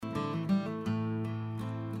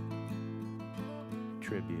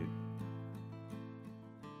tribute.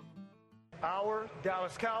 Our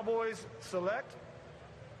Dallas Cowboys select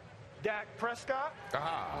Dak Prescott,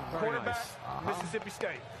 quarterback, Mississippi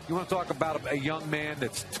State. You want to talk about a young man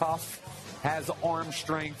that's tough, has arm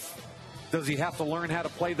strength. Does he have to learn how to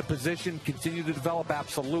play the position, continue to develop?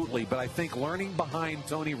 Absolutely. But I think learning behind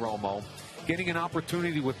Tony Romo, getting an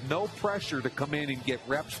opportunity with no pressure to come in and get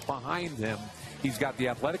reps behind him. He's got the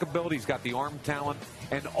athletic ability, he's got the arm talent,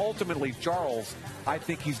 and ultimately, Charles, I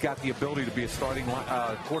think he's got the ability to be a starting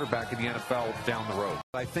quarterback in the NFL down the road.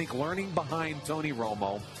 I think learning behind Tony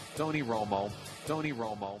Romo.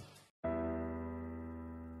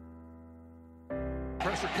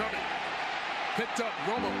 Pressure coming. Picked up.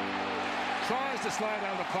 Romo tries to slide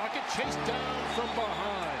out of the pocket. Chased down from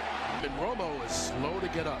behind. And Romo is slow to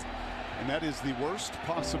get up. And that is the worst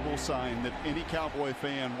possible sign that any Cowboy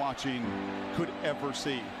fan watching could ever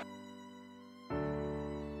see.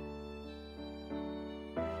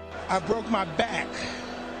 I broke my back.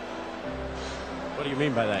 What do you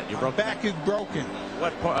mean by that? My back is broken.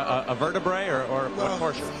 What, a vertebrae or what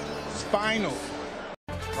portion? Spinal.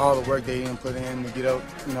 All the work they didn't put in to get up,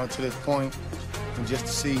 to this point, and just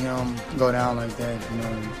to see him go down like that,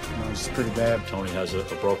 it's pretty bad. Tony has a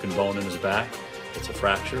broken bone in his back. It's a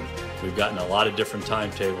fracture. We've gotten a lot of different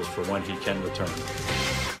timetables for when he can return.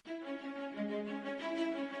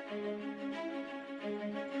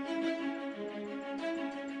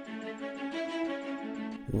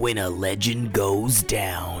 When a legend goes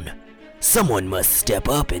down, someone must step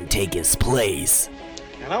up and take his place.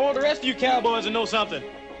 And I want the rest of you Cowboys to know something.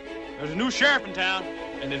 There's a new sheriff in town,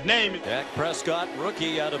 and his name is Dak Prescott,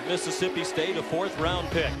 rookie out of Mississippi State, a 4th-round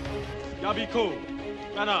pick. Y'all be cool.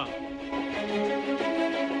 Right on.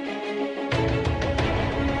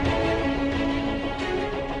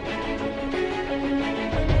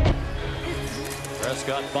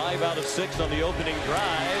 Prescott 5 out of 6 on the opening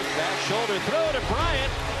drive. Back shoulder throw to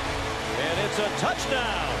Bryant. And it's a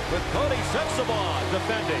touchdown with Cody Sensabaugh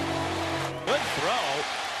defending. Good throw.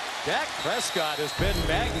 Dak Prescott has been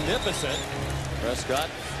magnificent. Prescott,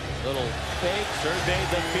 little fake, surveyed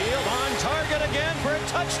the field. On target again for a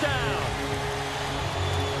touchdown.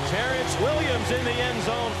 Terrence Williams in the end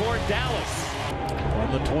zone for Dallas.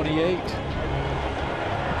 On the 28.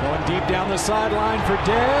 Going deep down the sideline for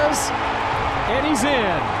Dez. And he's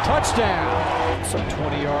in. Touchdown. Some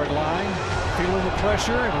 20-yard line. Feeling the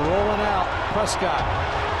pressure and rolling out. Prescott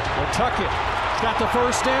will tuck it. He's got the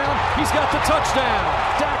first down. He's got the touchdown.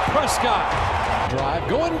 Dak Prescott. Drive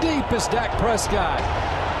going deep is Dak Prescott.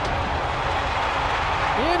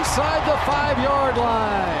 Inside the 5-yard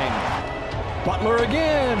line. Butler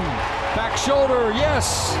again. Back shoulder.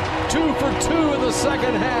 Yes. 2 for 2 in the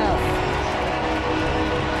second half.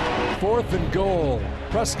 4th and goal.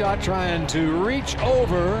 Prescott trying to reach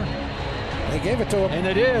over. They gave it to him. And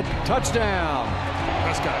they did. Touchdown.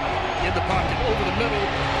 Prescott in the pocket, over the middle,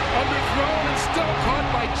 underthrown and still caught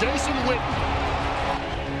by Jason Witten.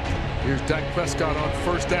 Here's Dak Prescott on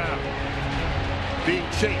first down. Being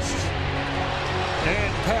chased.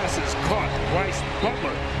 And passes caught. Bryce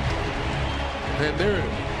Butler. And there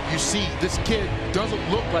you see this kid doesn't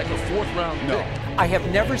look like a 4th-round pick. I have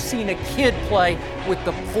never seen a kid play with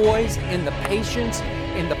the poise and the patience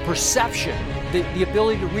and the perception, the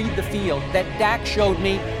ability to read the field that Dak showed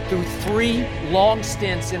me through 3 long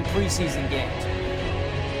stints in preseason games.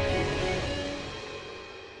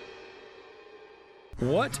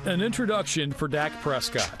 What an introduction for Dak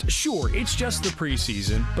Prescott. Sure, it's just the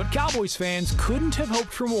preseason, but Cowboys fans couldn't have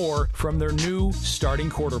hoped for more from their new starting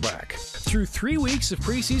quarterback. Through 3 weeks of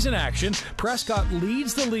preseason action, Prescott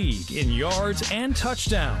leads the league in yards and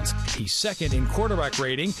touchdowns. He's 2nd in quarterback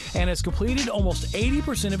rating and has completed almost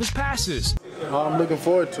 80% of his passes. I'm looking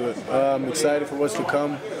forward to it. I'm excited for what's to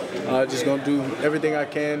come. Just going to do everything I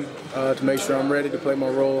can to make sure I'm ready to play my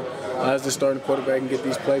role as the starting quarterback and get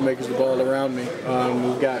these playmakers the ball around me.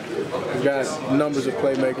 We've got numbers of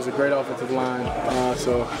playmakers, a great offensive line,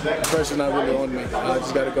 so the pressure's not really on me. I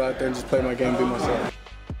just got to go out there and just play my game, be myself.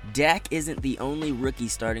 Dak isn't the only rookie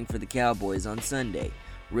starting for the Cowboys on Sunday.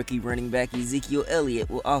 Rookie running back Ezekiel Elliott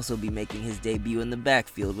will also be making his debut in the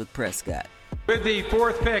backfield with Prescott. With the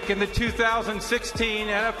 4th pick in the 2016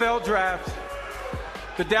 NFL Draft,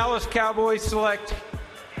 the Dallas Cowboys select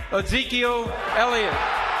Ezekiel Elliott,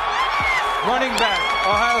 running back,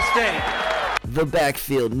 Ohio State. The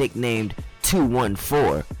backfield nicknamed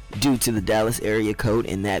 214 due to the Dallas area code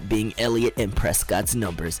and that being Elliott and Prescott's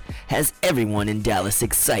numbers has everyone in Dallas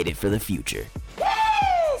excited for the future.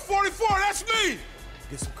 Woo! 44, that's me!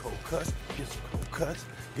 Get some cold cuts, get some cold cuts,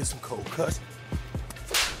 get some cold cuts.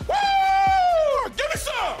 Woo! Give me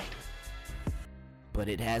some! But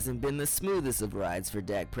it hasn't been the smoothest of rides for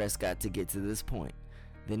Dak Prescott to get to this point.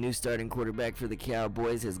 The new starting quarterback for the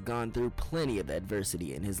Cowboys has gone through plenty of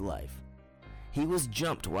adversity in his life. He was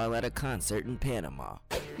jumped while at a concert in Panama.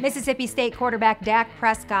 Mississippi State quarterback Dak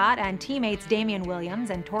Prescott and teammates Damian Williams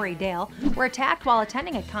and Torrey Dale were attacked while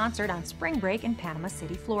attending a concert on spring break in Panama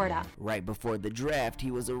City, Florida. Right before the draft, he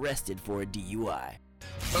was arrested for a DUI.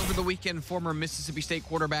 Over the weekend, former Mississippi State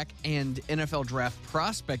quarterback and NFL draft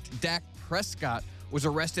prospect Dak Prescott was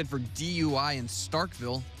arrested for DUI in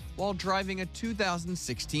Starkville while driving a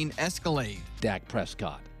 2016 Escalade. Dak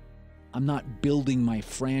Prescott. I'm not building my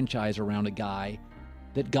franchise around a guy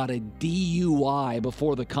that got a DUI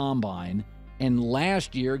before the combine and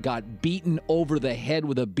last year got beaten over the head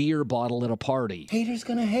with a beer bottle at a party. Haters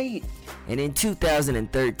gonna hate. And in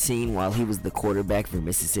 2013, while he was the quarterback for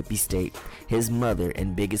Mississippi State, his mother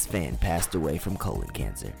and biggest fan passed away from colon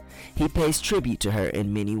cancer. He pays tribute to her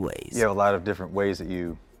in many ways. You have a lot of different ways that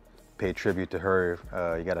you pay tribute to her.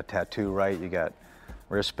 You got a tattoo, right? You got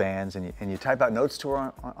wristbands, and you type out notes to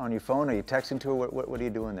her on your phone, or you texting to her? What are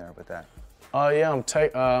you doing there with that? Yeah,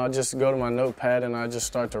 I just go to my notepad and I just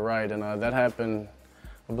start to write, and that happened,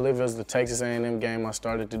 I believe it was the Texas A&M game. I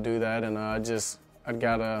started to do that, and I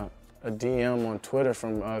got a DM on Twitter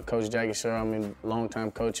from Coach Jackie Sherrill,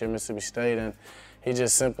 longtime coach here at Mississippi State, and it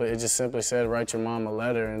just simply said, write your mom a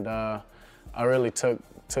letter, and I really took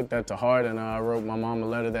that to heart, and I wrote my mom a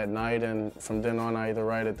letter that night, and from then on I either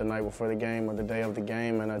write it the night before the game or the day of the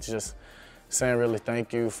game, and it's just saying really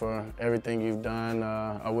thank you for everything you've done.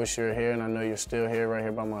 I wish you were here, and I know you're still here, right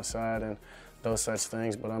here by my side, and those such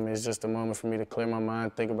things. But it's just a moment for me to clear my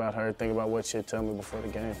mind, think about her, think about what she'd tell me before the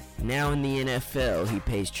game. Now in the NFL, he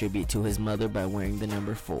pays tribute to his mother by wearing the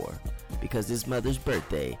number 4, because his mother's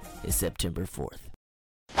birthday is September 4th.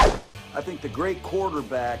 I think the great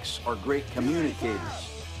quarterbacks are great communicators.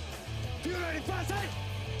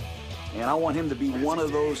 And I want him to be one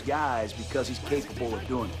of those guys because he's capable of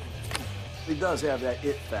doing it. He does have that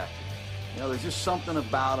it factor. There's just something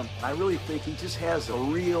about him. I really think he just has a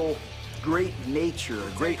real great nature,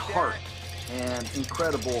 a great heart, and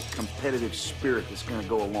incredible competitive spirit that's going to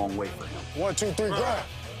go a long way for him. 1, 2, 3, drive.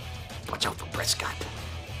 Watch out for Prescott.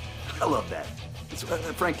 I love that.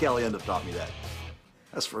 Frank Caliendo taught me that.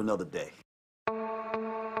 That's for another day.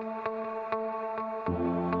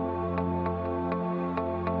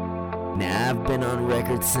 Now, I've been on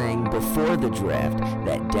record saying before the draft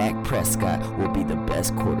that Dak Prescott will be the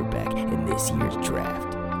best quarterback in this year's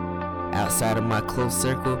draft. Outside of my close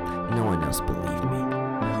circle, no one else believed me.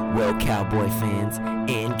 Well, Cowboy fans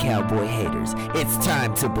and Cowboy haters, it's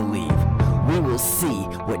time to believe. We will see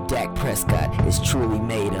what Dak Prescott is truly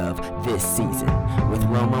made of this season. With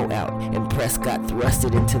Romo out and Prescott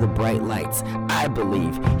thrusted into the bright lights, I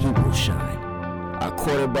believe he will shine. Our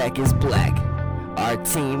quarterback is black. Our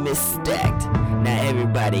team is stacked. Now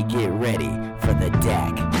everybody get ready for the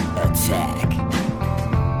Dak attack.